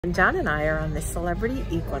And John and I are on the Celebrity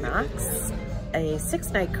Equinox, a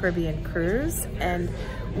 6-night Caribbean cruise, and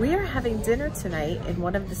we are having dinner tonight in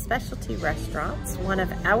one of the specialty restaurants, one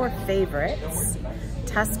of our favorites,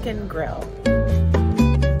 TUSCAN GRILLE.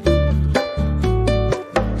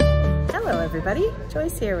 Hello everybody,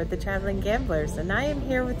 Joyce here with the Traveling Gamblers, and I am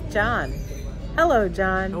here with John. Hello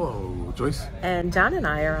John. Hello Joyce. And John and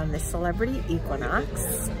I are on the Celebrity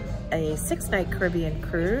Equinox, a 6-night Caribbean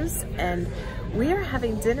cruise, and we are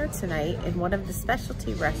having dinner tonight in one of the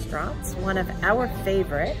specialty restaurants, one of our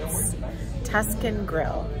favorites, TUSCAN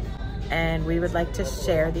GRILLE. And we would like to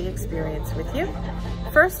share the experience with you.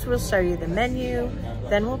 First, we'll show you the menu,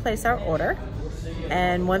 then we'll place our order.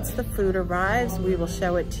 And once the food arrives, we will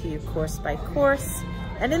show it to you course by course.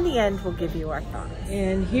 And in the end, we'll give you our thoughts.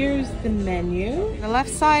 And here's the menu. On the left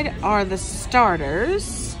side are the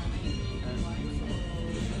starters.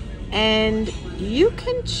 And you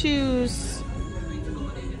can choose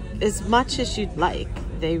as much as you'd like.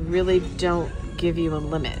 They really don't give you a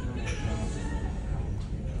limit.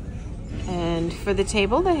 And for the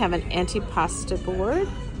table, they have an antipasta board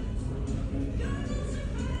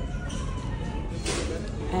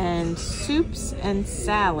and soups and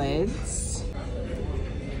salads.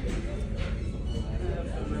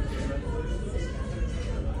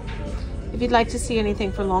 If you'd like to see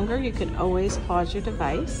anything for longer, you can always pause your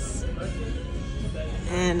device.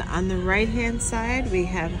 And on the right-hand side, we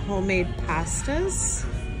have homemade pastas.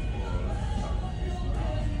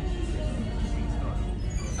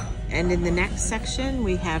 And in the next section,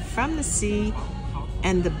 we have from the sea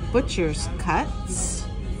and the butcher's cuts.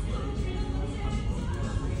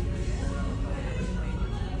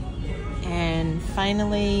 And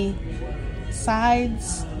finally,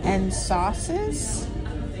 sides and sauces.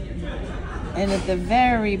 And at the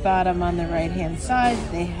very bottom on the right-hand side,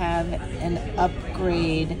 they have an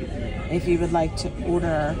upgrade if you would like to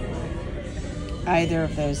order either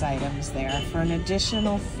of those items there for an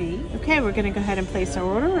additional fee. Okay, we're gonna go ahead and place our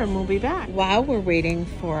order and we'll be back. While we're waiting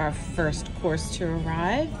for our first course to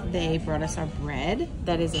arrive, they brought us our bread.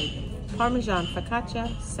 That is a Parmesan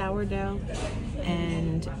focaccia, sourdough,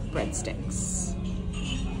 and breadsticks.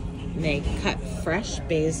 And they cut fresh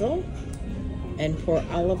basil and pour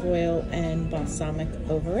olive oil and balsamic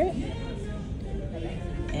over it.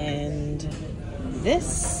 And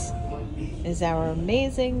this is our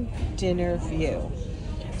amazing dinner view.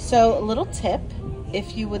 So a little tip,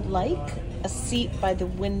 if you would like a seat by the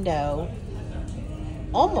window,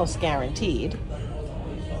 almost guaranteed,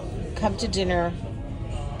 come to dinner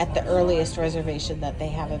at the earliest reservation that they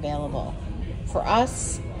have available. For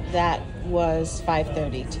us, that was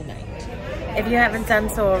 5:30 tonight. If you haven't done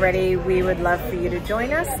so already, we would love for you to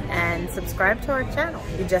join us and subscribe to our channel.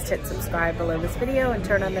 You just hit subscribe below this video and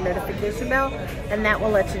turn on the notification bell, and that will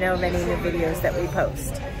let you know of any new videos that we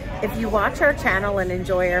post. If you watch our channel and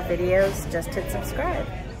enjoy our videos, just hit subscribe.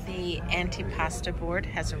 The antipasta board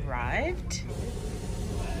has arrived.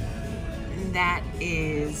 That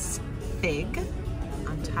is fig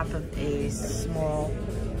on top of a small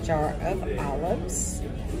jar of olives.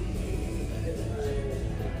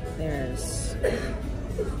 There's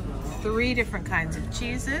 3 different kinds of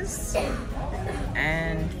cheeses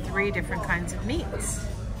and 3 different kinds of meats.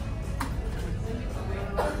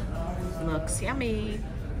 Looks yummy.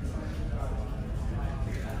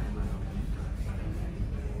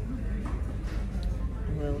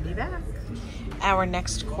 We'll be back. Our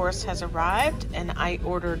next course has arrived and I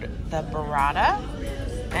ordered the burrata,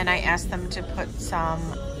 and I asked them to put some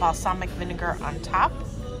balsamic vinegar on top.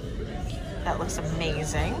 That looks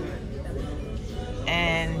amazing.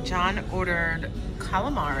 And John ordered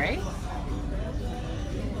calamari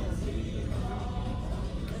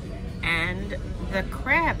and the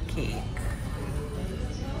crab cake.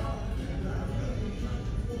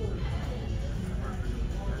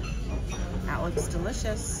 That looks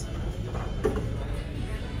delicious.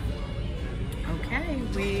 Okay,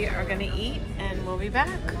 we are gonna eat and we'll be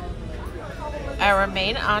back. Our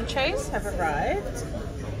main entrees have arrived.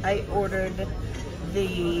 I ordered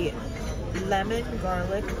the lemon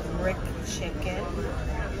garlic brick chicken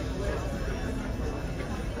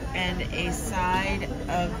and a side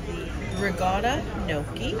of the ricotta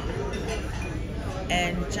gnocchi.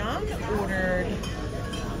 And John ordered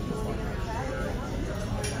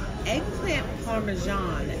eggplant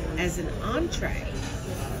parmesan as an entree.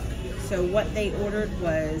 So what they ordered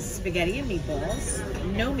was spaghetti and meatballs,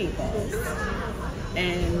 no meatballs,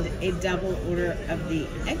 and a double order of the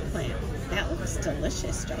eggplant. That looks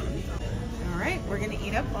delicious, John. All right, we're gonna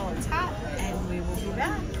eat up while it's hot and we will be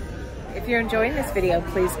back. If you're enjoying this video,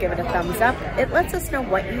 please give it a thumbs up. It lets us know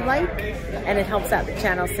what you like, and it helps out the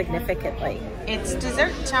channel significantly. It's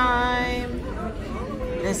dessert time.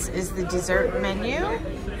 This is the dessert menu.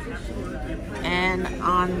 And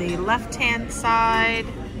on the left-hand side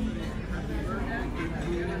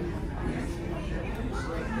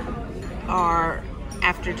are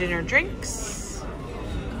after dinner drinks.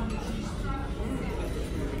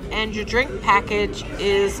 And your drink package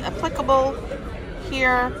is applicable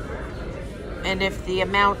here. And if the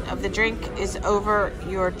amount of the drink is over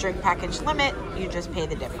your drink package limit, you just pay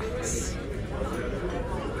the difference.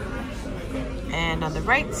 And on the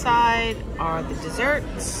right side are the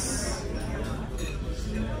desserts.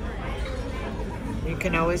 You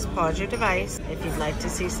can always pause your device if you'd like to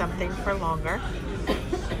see something for longer.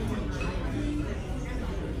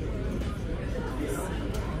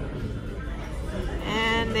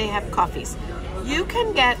 And they have coffees. You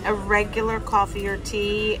can get a regular coffee or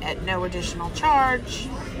tea at no additional charge.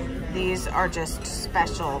 These are just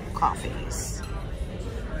special coffees.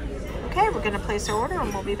 Okay, we're gonna place our order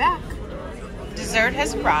and we'll be back. Dessert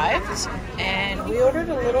has arrived and we ordered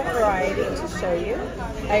a little variety to show you.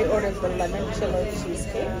 I ordered the limoncello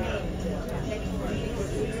cheesecake.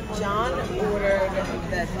 John ordered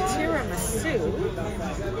the tiramisu.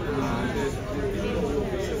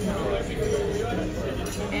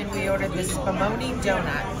 And we ordered the spumoni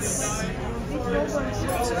donuts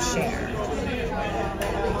to share.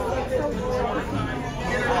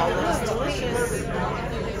 All looks delicious.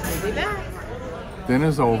 We'll be back.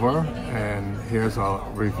 Dinner's over, and here's a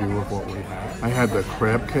review of what we had. I had the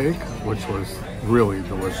crab cake, which was really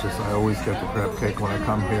delicious. I always get the crab cake when I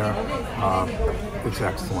come here. It's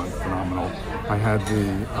excellent, phenomenal. I had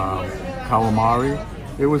the calamari.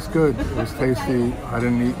 It was good. It was tasty. I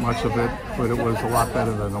didn't eat much of it, but it was a lot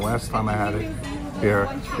better than the last time I had it here.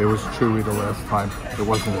 It was chewy the last time. It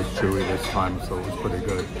wasn't as chewy this time, so it was pretty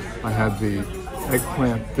good. I had the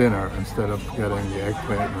eggplant dinner. Instead of getting the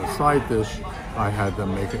eggplant in a side dish, I had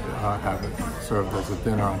them make it, have it served as a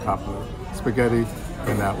dinner on top of the spaghetti,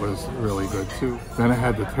 and that was really good too. Then I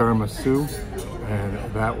had the tiramisu,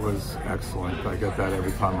 and that was excellent. I get that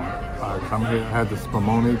every time I come here. I had the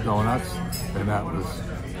spumoni donuts, and that was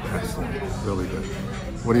excellent, really good.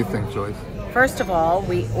 What do you think, Joyce? First of all,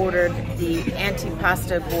 we ordered the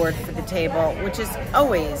antipasta board for the table, which is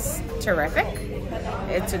always terrific.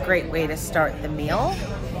 It's a great way to start the meal.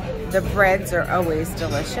 The breads are always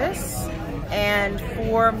delicious. And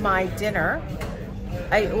for my dinner,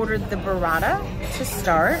 I ordered the burrata to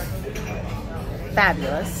start.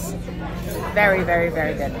 Fabulous. Very, very,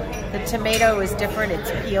 very good. The tomato is different.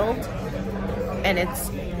 It's peeled, and it's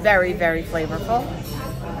very, very flavorful.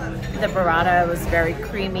 The burrata was very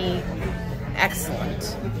creamy.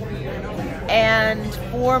 Excellent. And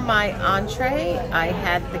for my entree, I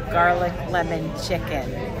had the garlic lemon chicken,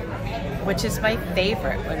 which is my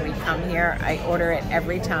favorite when we come here. I order it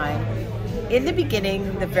every time. In the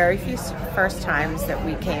beginning, the very first times that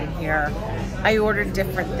we came here, I ordered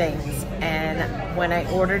different things, and when I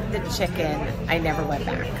ordered the chicken, I never went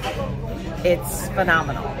back. It's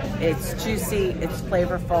phenomenal. It's juicy, it's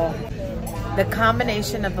flavorful. The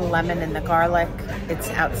combination of the lemon and the garlic, it's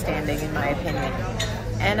outstanding in my opinion.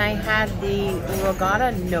 And I had the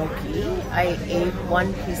regatta gnocchi. I ate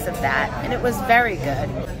one piece of that, and it was very good,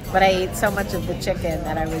 but I ate so much of the chicken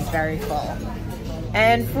that I was very full.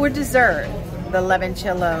 And for dessert, the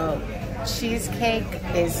limoncello cheesecake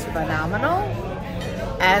is phenomenal,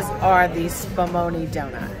 as are the spumoni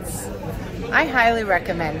donuts. I highly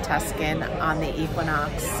recommend Tuscan on the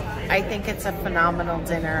Equinox. I think it's a phenomenal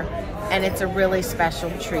dinner, and it's a really special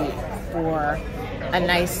treat for a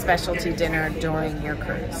nice specialty dinner during your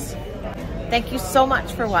cruise. Thank you so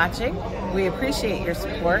much for watching. We appreciate your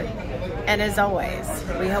support, and as always,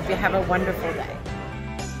 we hope you have a wonderful day.